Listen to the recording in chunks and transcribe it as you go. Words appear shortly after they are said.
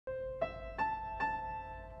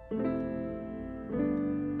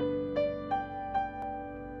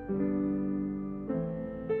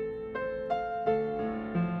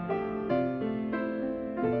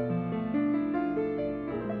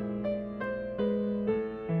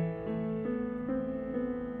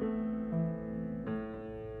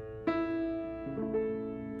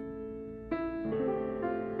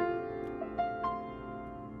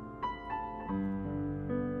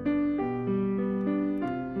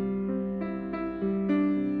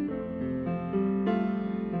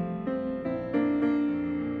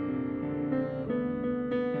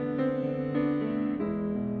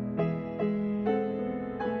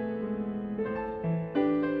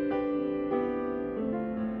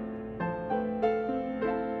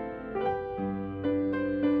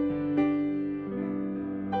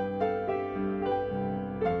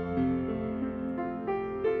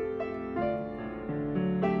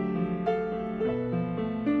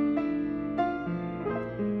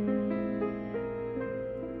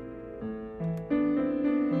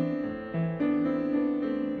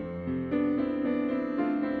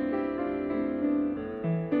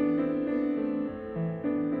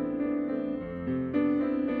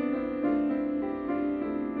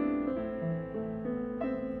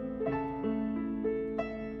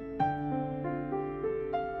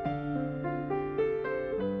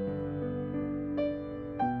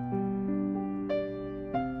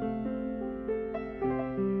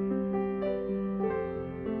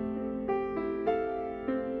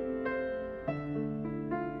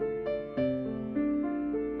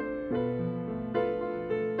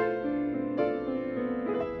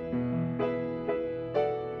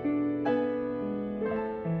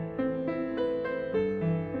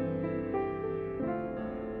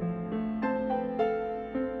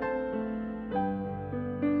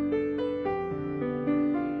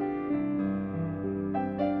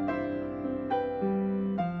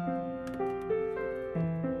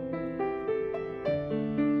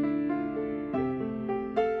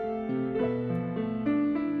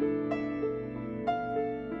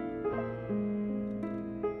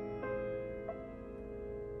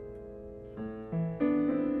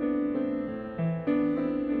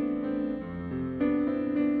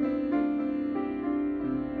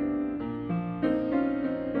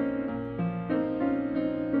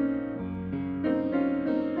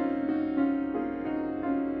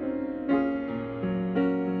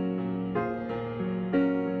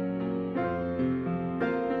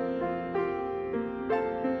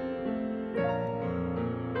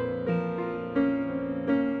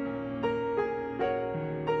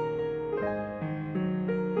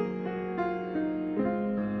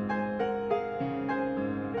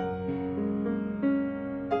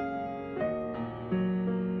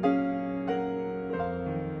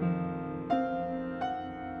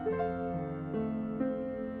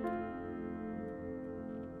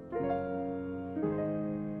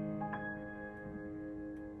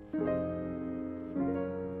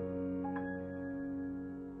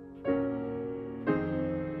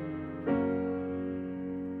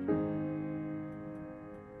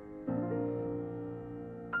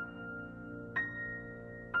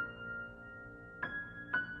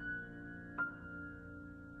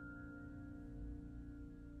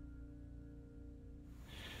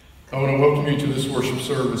I want to welcome you to this worship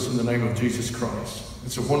service in the name of Jesus Christ.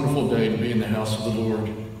 It's a wonderful day to be in the house of the Lord.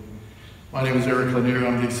 My name is Eric Lanier.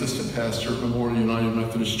 I'm the assistant pastor at Memorial United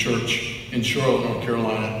Methodist Church in Charlotte, North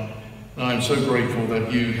Carolina. And I'm so grateful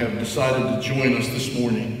that you have decided to join us this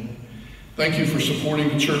morning. Thank you for supporting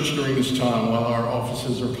the church during this time while our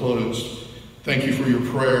offices are closed. Thank you for your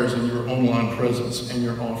prayers and your online presence and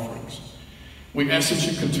your offerings. We ask that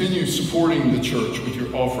you continue supporting the church with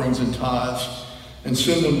your offerings and tithes, and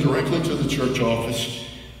send them directly to the church office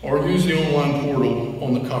or use the online portal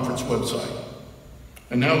on the conference website.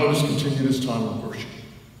 And now let us continue this time of worship.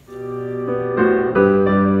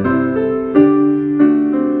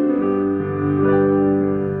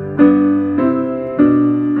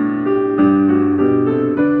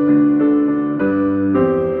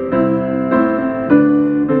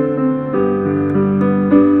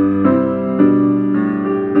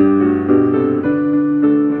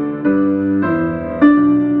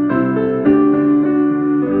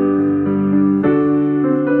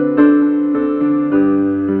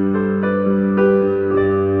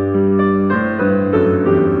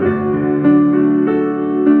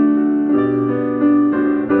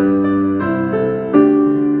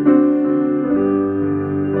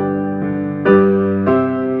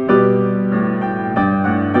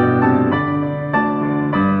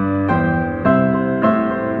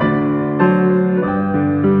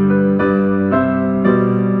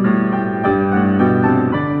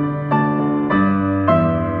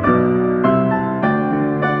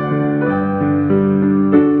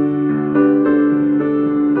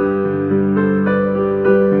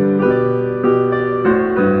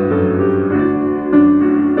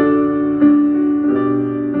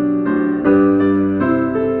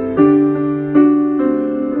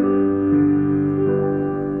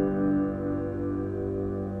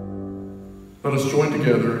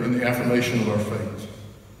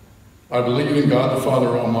 I believe in God the Father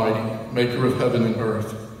Almighty, maker of heaven and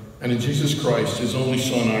earth, and in Jesus Christ, his only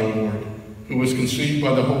Son, our Lord, who was conceived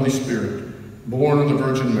by the Holy Spirit, born of the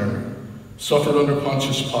Virgin Mary, suffered under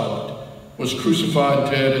Pontius Pilate, was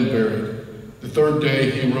crucified, dead, and buried. The third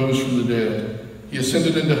day he rose from the dead. He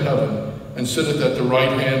ascended into heaven, and sitteth at the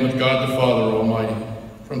right hand of God the Father Almighty.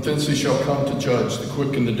 From thence he shall come to judge the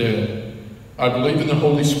quick and the dead. I believe in the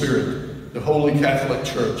Holy Spirit, the holy Catholic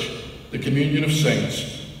Church, the communion of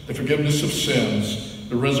saints, the forgiveness of sins,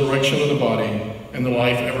 the resurrection of the body, and the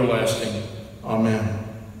life everlasting. Amen.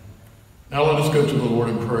 Now let us go to the Lord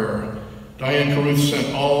in prayer. Diane Caruth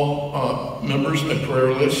sent all members a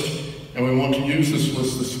prayer list, and we want to use this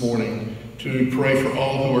list this morning to pray for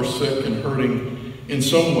all who are sick and hurting in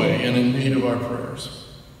some way and in need of our prayers.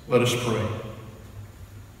 Let us pray.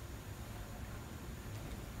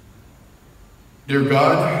 Dear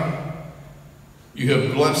God, you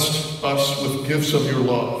have blessed us with gifts of your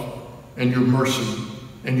love and your mercy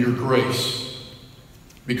and your grace.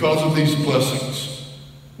 Because of these blessings,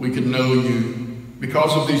 we can know you.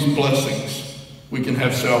 Because of these blessings, we can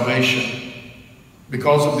have salvation.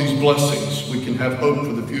 Because of these blessings, we can have hope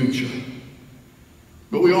for the future.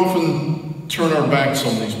 But we often turn our backs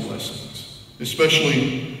on these blessings,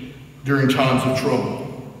 especially during times of trouble.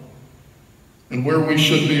 And where we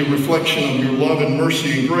should be a reflection of your love and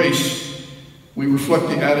mercy and grace, we reflect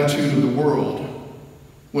the attitude of the world.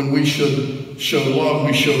 When we should show love,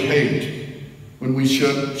 we show hate. When we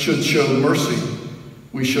should show mercy,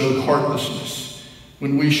 we show heartlessness.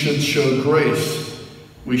 When we should show grace,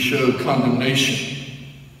 we show condemnation.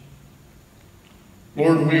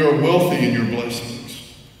 Lord, we are wealthy in your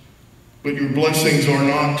blessings, but your blessings are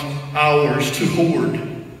not ours to hoard.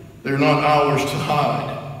 They're not ours to hide.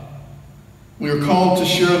 We are called to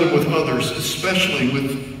share them with others, especially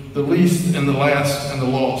with the least and the last and the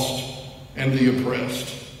lost and the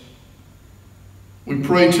oppressed. We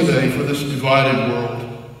pray today for this divided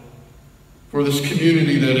world, for this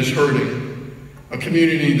community that is hurting, a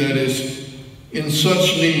community that is in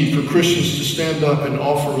such need for Christians to stand up and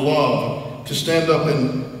offer love, to stand up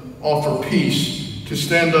and offer peace, to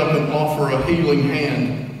stand up and offer a healing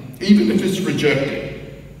hand, even if it's rejected.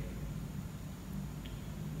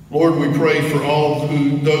 Lord, we pray for all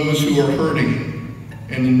those who are hurting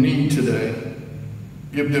and in need today.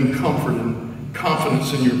 Give them comfort and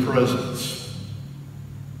confidence in your presence.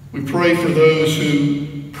 We pray for those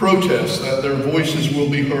who protest that their voices will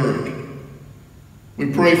be heard.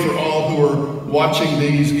 We pray for all who are watching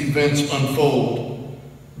these events unfold.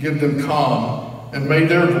 Give them calm and may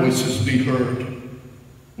their voices be heard.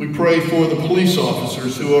 We pray for the police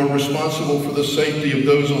officers who are responsible for the safety of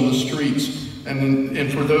those on the streets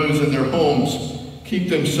and for those in their homes. Keep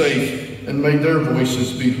them safe and may their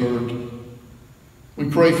voices be heard. We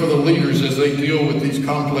pray for the leaders as they deal with these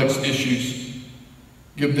complex issues.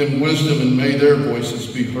 Give them wisdom and may their voices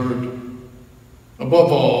be heard.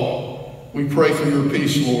 Above all, we pray for your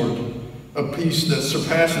peace, Lord, a peace that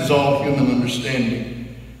surpasses all human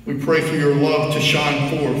understanding. We pray for your love to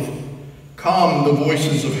shine forth. Calm the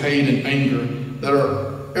voices of hate and anger that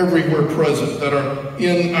are everywhere present, that are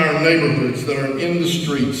in our neighborhoods, that are in the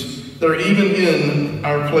streets, that are even in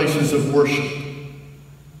our places of worship.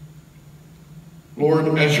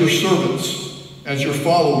 Lord, as your servants, as your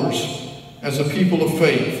followers, as a people of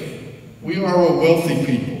faith, we are a wealthy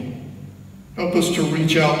people. Help us to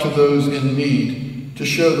reach out to those in need, to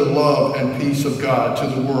show the love and peace of God to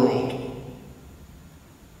the world.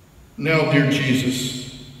 Now, dear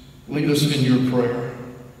Jesus, lead us in your prayer.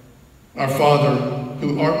 Our Father,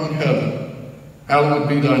 who art in heaven, hallowed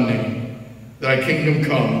be thy name. Thy kingdom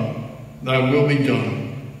come, thy will be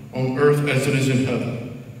done, on earth as it is in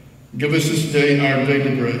heaven. Give us this day our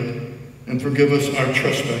daily bread, and forgive us our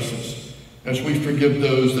trespasses, as we forgive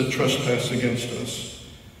those that trespass against us.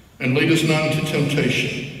 And lead us not into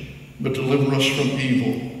temptation, but deliver us from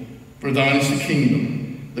evil. For thine is the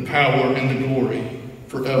kingdom, the power, and the glory,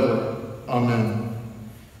 forever. Amen.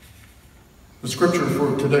 The scripture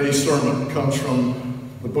for today's sermon comes from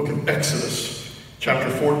the book of Exodus, chapter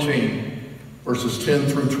 14, verses 10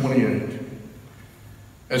 through 28.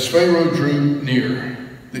 As Pharaoh drew near,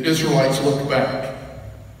 the Israelites looked back,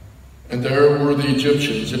 and there were the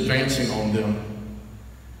Egyptians advancing on them.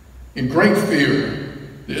 In great fear,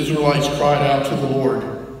 the Israelites cried out to the Lord.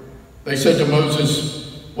 They said to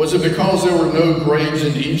Moses, "Was it because there were no graves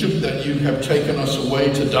in Egypt that you have taken us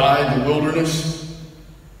away to die in the wilderness?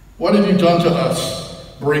 What have you done to us,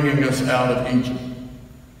 bringing us out of Egypt?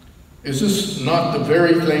 Is this not the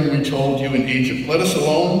very thing we told you in Egypt? Let us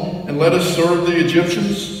alone and let us serve the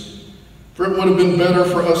Egyptians? For it would have been better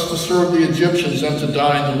for us to serve the Egyptians than to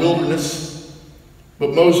die in the wilderness."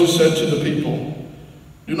 But Moses said to the people,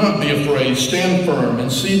 "Do not be afraid, stand firm,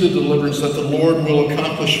 and see the deliverance that the Lord will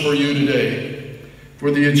accomplish for you today. For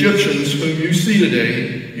the Egyptians whom you see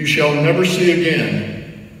today, you shall never see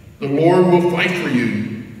again. The Lord will fight for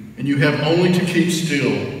you, and you have only to keep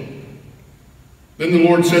still." Then the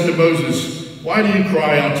Lord said to Moses, "Why do you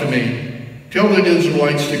cry out to me? Tell the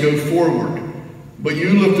Israelites to go forward. But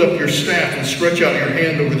you lift up your staff and stretch out your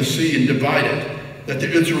hand over the sea and divide it, that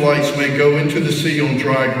the Israelites may go into the sea on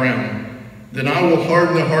dry ground. Then I will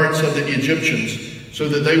harden the hearts of the Egyptians, so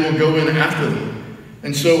that they will go in after them.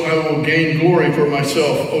 And so I will gain glory for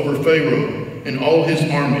myself over Pharaoh and all his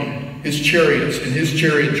army, his chariots and his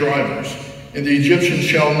chariot drivers. And the Egyptians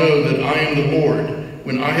shall know that I am the Lord,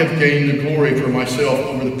 when I have gained the glory for myself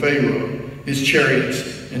over the Pharaoh, his chariots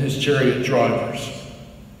and his chariot drivers."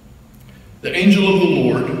 The angel of the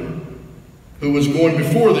Lord, who was going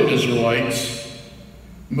before the Israelites,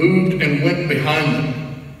 moved and went behind them,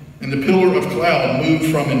 and the pillar of cloud moved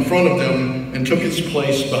from in front of them and took its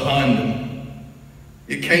place behind them.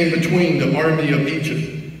 It came between the army of Egypt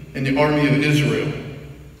and the army of Israel.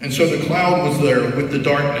 And so the cloud was there with the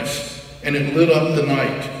darkness, and it lit up the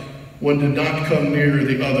night. One did not come near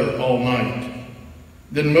the other all night.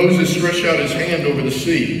 Then Moses stretched out his hand over the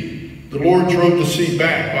sea. The Lord drove the sea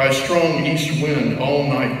back by a strong east wind all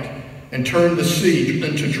night, and turned the sea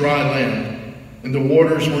into dry land, and the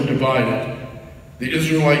waters were divided. The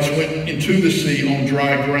Israelites went into the sea on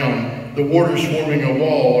dry ground, the waters forming a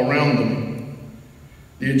wall around them.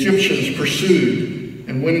 The Egyptians pursued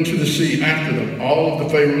and went into the sea after them, all of the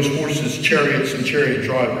Pharaoh's horses, chariots, and chariot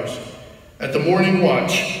drivers. At the morning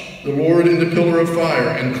watch, the Lord in the pillar of fire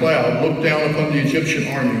and cloud looked down upon the Egyptian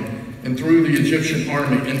army and threw the Egyptian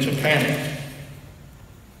army into panic.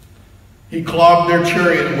 He clogged their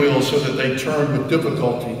chariot wheels so that they turned with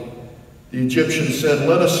difficulty. The Egyptians said,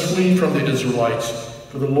 "Let us flee from the Israelites,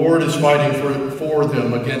 for the Lord is fighting for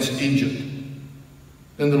them against Egypt."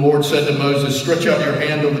 Then the Lord said to Moses, "Stretch out your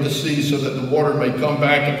hand over the sea so that the water may come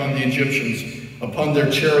back upon the Egyptians, upon their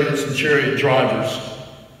chariots and chariot drivers."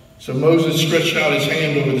 So Moses stretched out his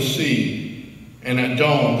hand over the sea, and at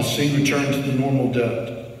dawn the sea returned to the normal depth.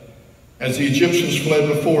 As the Egyptians fled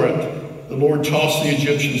before it, the Lord tossed the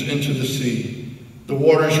Egyptians into the sea. The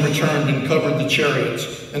waters returned and covered the chariots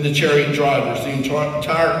and the chariot drivers, the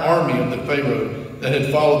entire army of the Pharaoh that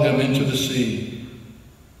had followed them into the sea.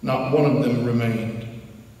 Not one of them remained.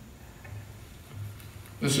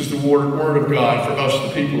 This is the word of God for us,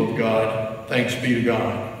 the people of God. Thanks be to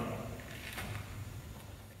God.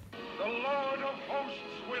 The Lord of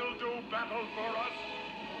hosts will do battle for us.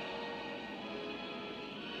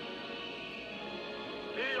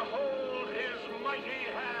 Behold his mighty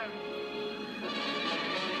hand.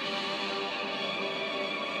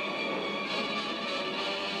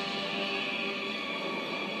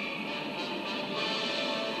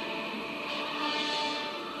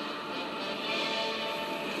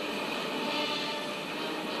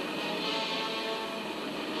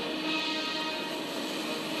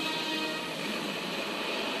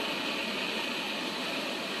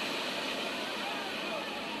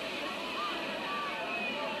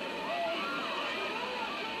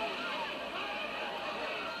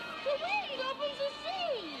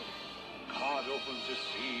 God opens the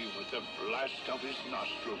sea with the blast of his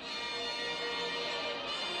nostrils.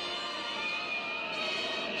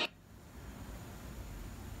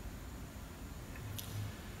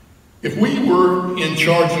 If we were in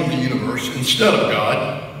charge of the universe instead of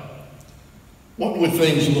God, what would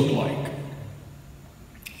things look like?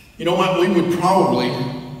 You know what? We would probably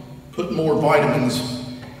put more vitamins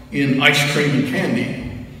in ice cream and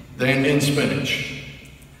candy than in spinach.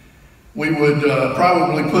 We would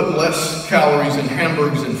probably put less calories in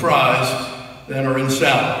hamburgers and fries than are in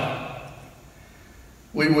salad.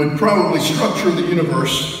 We would probably structure the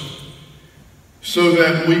universe so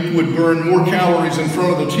that we would burn more calories in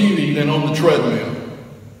front of the TV than on the treadmill.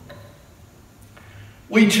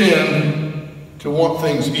 We tend to want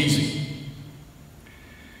things easy.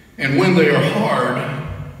 And when they are hard,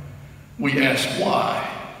 we ask why.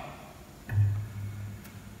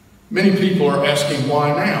 Many people are asking why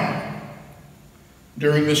now.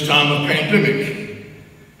 During this time of pandemic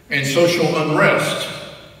and social unrest,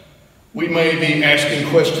 we may be asking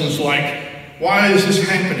questions like, why is this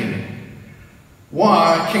happening?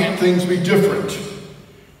 Why can't things be different?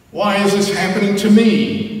 Why is this happening to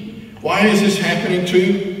me? Why is this happening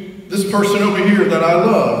to this person over here that I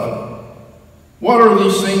love? What are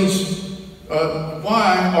these things?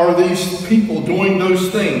 Why are these people doing those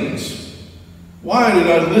things? Why did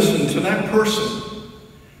I listen to that person?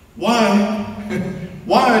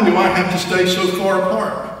 Why do I have to stay so far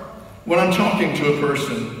apart? when I'm talking to a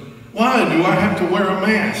person, why do I have to wear a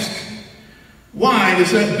mask? Why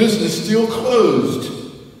is that business still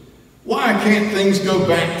closed? Why can't things go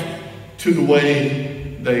back to the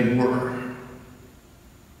way they were?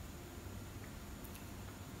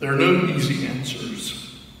 There are no easy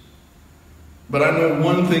answers. But I know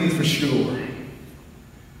one thing for sure.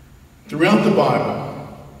 Throughout the Bible,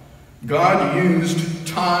 God used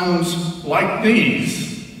times like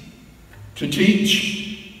these to teach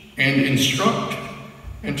and instruct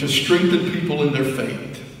and to strengthen people in their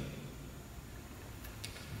faith.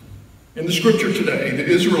 In the scripture today, the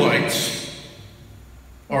Israelites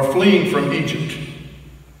are fleeing from Egypt.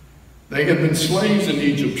 They had been slaves in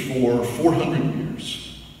Egypt for 400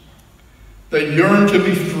 years. They yearned to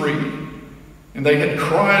be free, and they had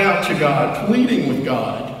cried out to God, pleading with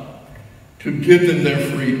God to give them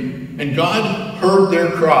their freedom. And God heard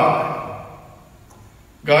their cry.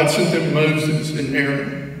 God sent them Moses and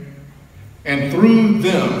Aaron, and through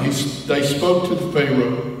them they spoke to the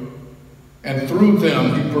Pharaoh. And through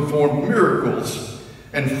them he performed miracles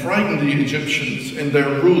and frightened the Egyptians and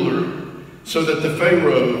their ruler, so that the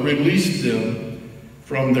Pharaoh released them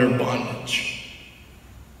from their bondage.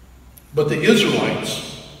 But the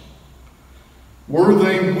Israelites, were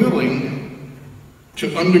they willing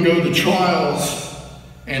to undergo the trials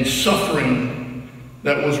and suffering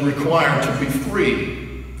that was required to be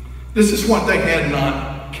free? This is what they had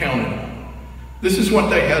not counted on. This is what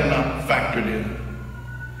they had not factored in.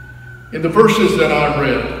 In the verses that I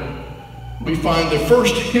read, we find the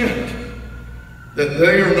first hint that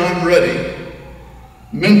they are not ready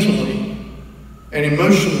mentally and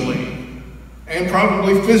emotionally and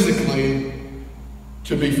probably physically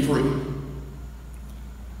to be free.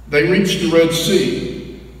 They reached the Red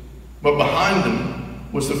Sea, but behind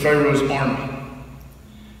them was the Pharaoh's army.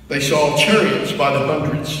 They saw chariots by the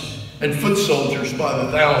hundreds and foot soldiers by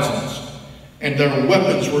the thousands, and their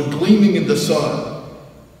weapons were gleaming in the sun.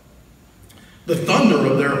 The thunder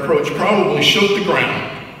of their approach probably shook the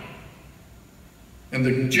ground, and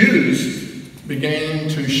the Jews began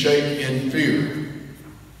to shake in fear.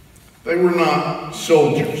 They were not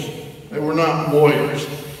soldiers. They were not warriors.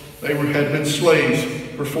 They had been slaves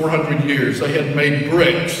for 400 years. They had made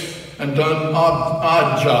bricks and done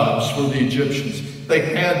odd jobs for the Egyptians.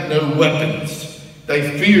 They had no weapons.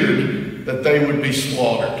 They feared that they would be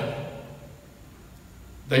slaughtered.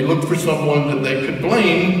 They looked for someone that they could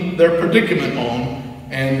blame their predicament on,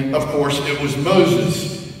 and of course it was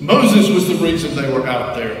Moses. Moses was the reason they were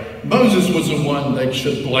out there. Moses was the one they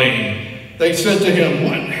should blame. They said to him,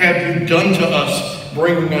 "What have you done to us,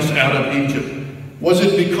 bringing us out of Egypt? Was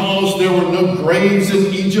it because there were no graves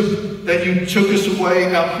in Egypt that you took us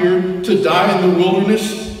away out here to die in the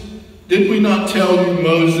wilderness? Did we not tell you,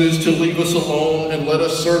 Moses, to leave us alone and let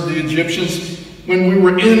us serve the Egyptians when we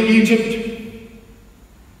were in Egypt?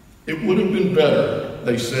 It would have been better,"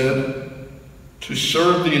 they said, "to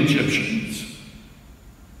serve the Egyptians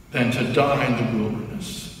than to die in the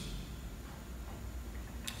wilderness."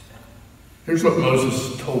 Here's what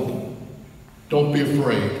Moses told them. Don't be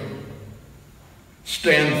afraid.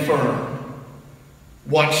 Stand firm.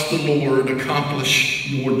 Watch the Lord accomplish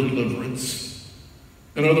your deliverance.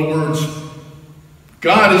 In other words,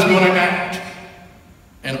 God is going to act,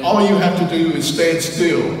 and all you have to do is stand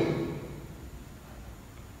still.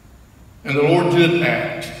 And the Lord did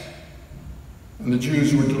act, and the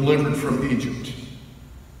Jews were delivered from Egypt.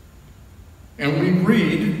 And we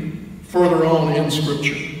read further on in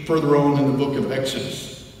Scripture, further on in the book of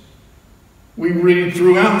Exodus, we read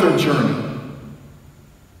throughout their journey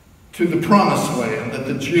to the promised land that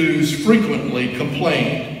the Jews frequently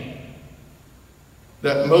complained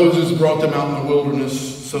that Moses brought them out in the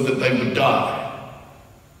wilderness so that they would die.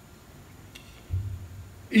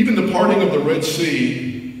 Even the parting of the Red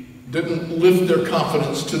Sea didn't lift their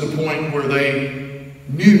confidence to the point where they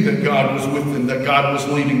knew that God was with them, that God was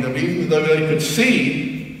leading them, even though they could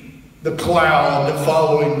see the cloud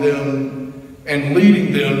following them and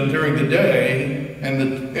leading them during the day and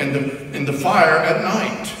the fire at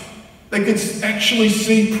night. They could actually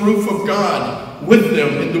see proof of God with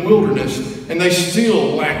them in the wilderness, and they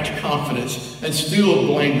still lacked confidence and still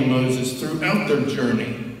blamed Moses throughout their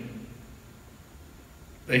journey.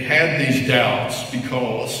 They had these doubts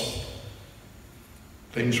because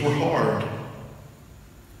things were hard.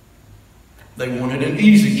 They wanted an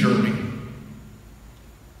easy journey.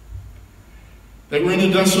 They were in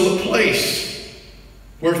a desolate place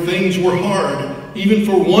where things were hard, even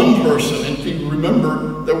for one person. And if you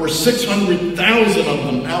remember, there were 600,000 of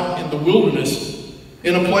them out in the wilderness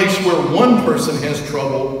in a place where one person has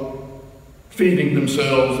trouble feeding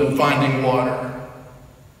themselves and finding water.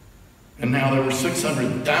 And now there were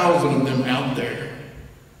 600,000 of them out there.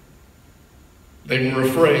 They were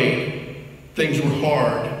afraid. Things were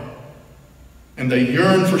hard. And they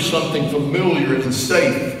yearned for something familiar and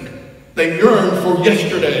safe. They yearned for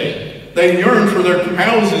yesterday. They yearned for their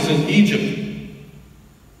houses in Egypt.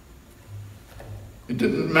 It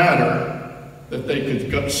didn't matter that they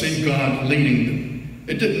could see God leading them.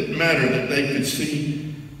 It didn't matter that they could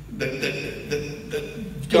see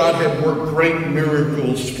that God had worked great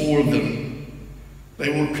miracles for them. They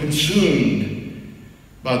were consumed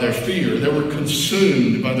by their fear. They were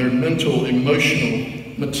consumed by their mental,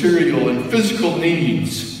 emotional, material, and physical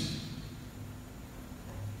needs.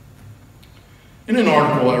 In an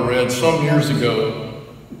article I read some years ago,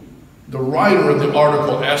 the writer of the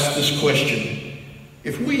article asked this question: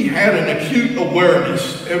 if we had an acute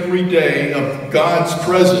awareness every day of God's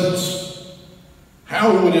presence,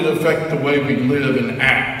 how would it affect the way we live and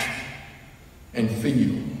act and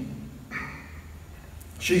feel?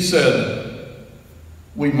 She said,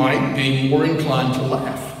 we might be more inclined to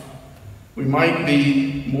laugh. We might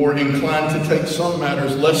be more inclined to take some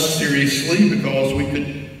matters less seriously because we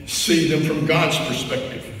could see them from God's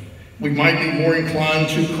perspective. We might be more inclined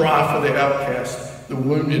to cry for the outcast, the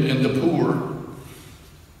wounded, and the poor.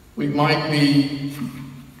 We might be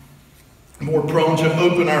more prone to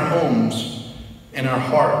open our homes and our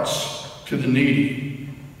hearts to the needy.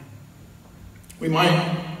 We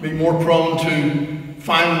might be more prone to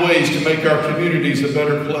find ways to make our communities a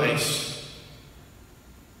better place.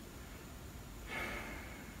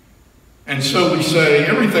 And so we say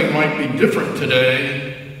everything might be different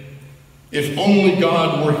today if only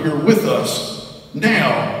God were here with us now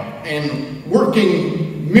and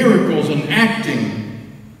working miracles and acting.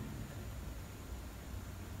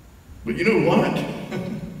 But you know what?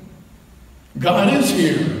 God is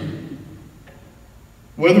here.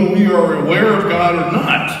 Whether we are aware of God or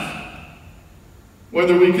not,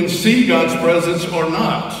 whether we can see God's presence or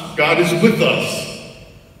not, God is with us,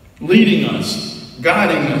 leading us,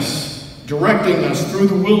 guiding us, directing us through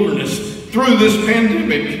the wilderness, through this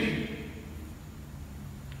pandemic.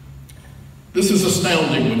 This is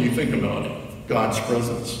astounding when you think about it, God's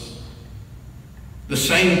presence. The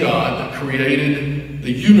same God that created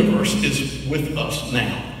the universe is with us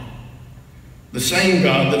now. The same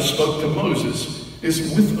God that spoke to Moses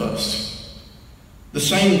is with us. The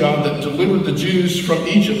same God that delivered the Jews from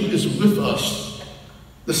Egypt is with us.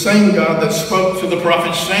 The same God that spoke to the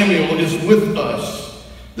prophet Samuel is with us.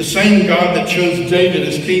 The same God that chose David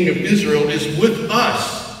as king of Israel is with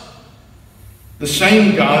us. The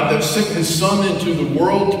same God that sent his Son into the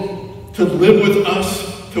world to live with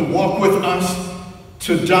us, to walk with us,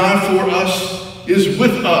 to die for us, is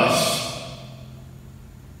with us.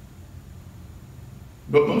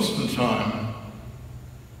 But most of the time,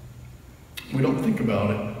 we don't think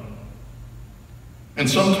about it. And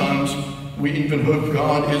sometimes we even hope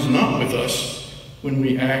God is not with us when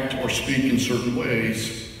we act or speak in certain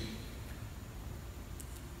ways.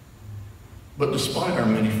 But despite our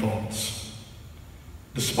many faults,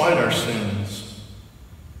 despite our sins,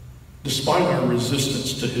 despite our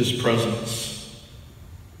resistance to his presence,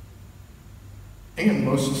 and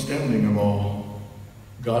most astounding of all,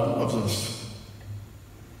 God loves us.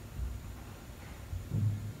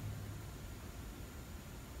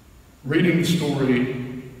 Reading the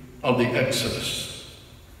story of the Exodus,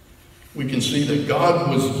 we can see that God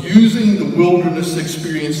was using the wilderness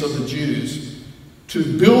experience of the Jews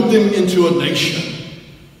to build them into a nation,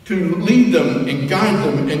 to lead them and guide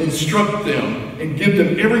them and instruct them and give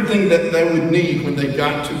them everything that they would need when they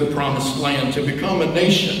got to the promised land to become a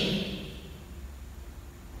nation.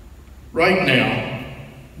 Right now,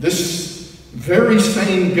 this very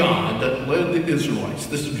same God that led the Israelites,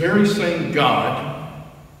 this very same God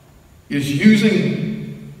is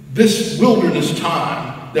using this wilderness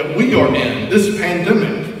time that we are in, this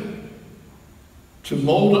pandemic, to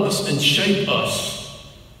mold us and shape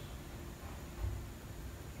us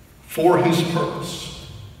for his purpose.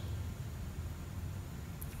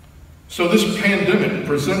 So this pandemic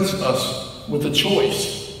presents us with a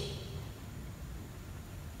choice.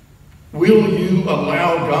 Will you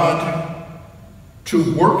allow God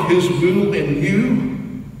to work his will in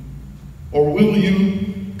you? Or will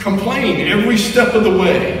you complain every step of the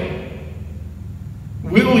way?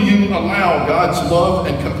 Will you allow God's love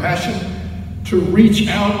and compassion to reach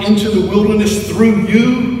out into the wilderness through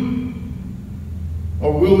you?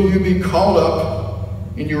 Or will you be caught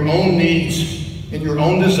up in your own needs, in your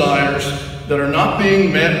own desires that are not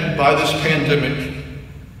being met by this pandemic,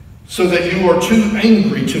 so that you are too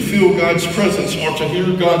angry to feel God's presence or to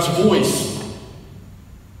hear God's voice?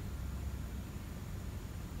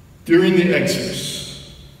 During the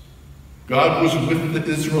Exodus, God was with the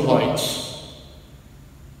Israelites.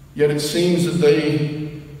 Yet it seems that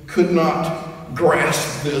they could not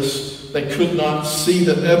grasp this. They could not see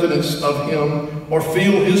the evidence of him or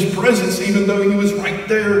feel his presence, even though he was right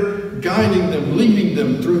there guiding them, leading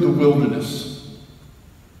them through the wilderness.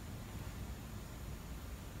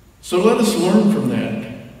 So let us learn from that.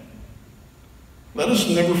 Let us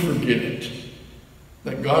never forget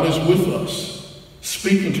that God is with us,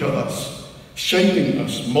 speaking to us, shaping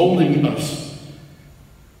us, molding us,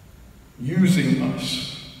 using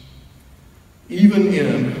us, even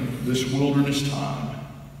in this wilderness time.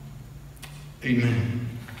 Amen.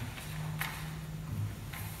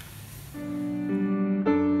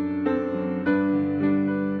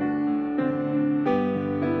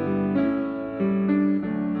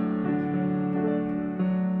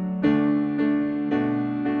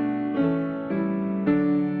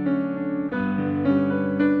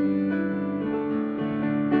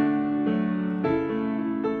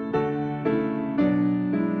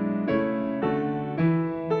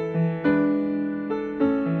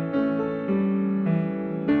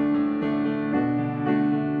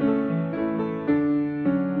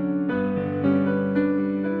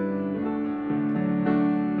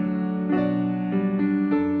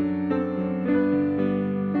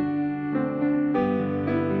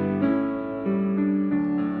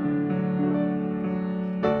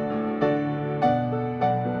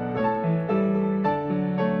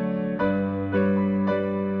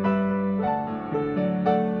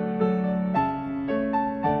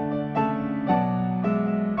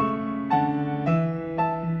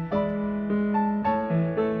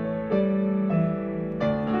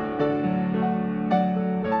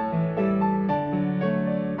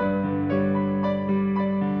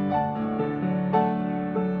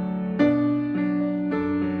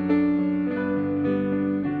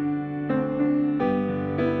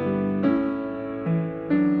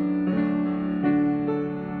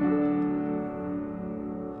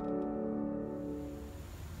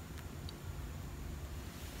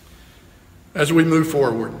 As we move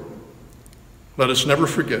forward, let us never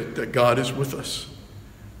forget that God is with us.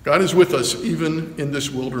 God is with us even in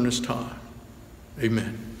this wilderness time.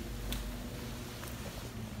 Amen.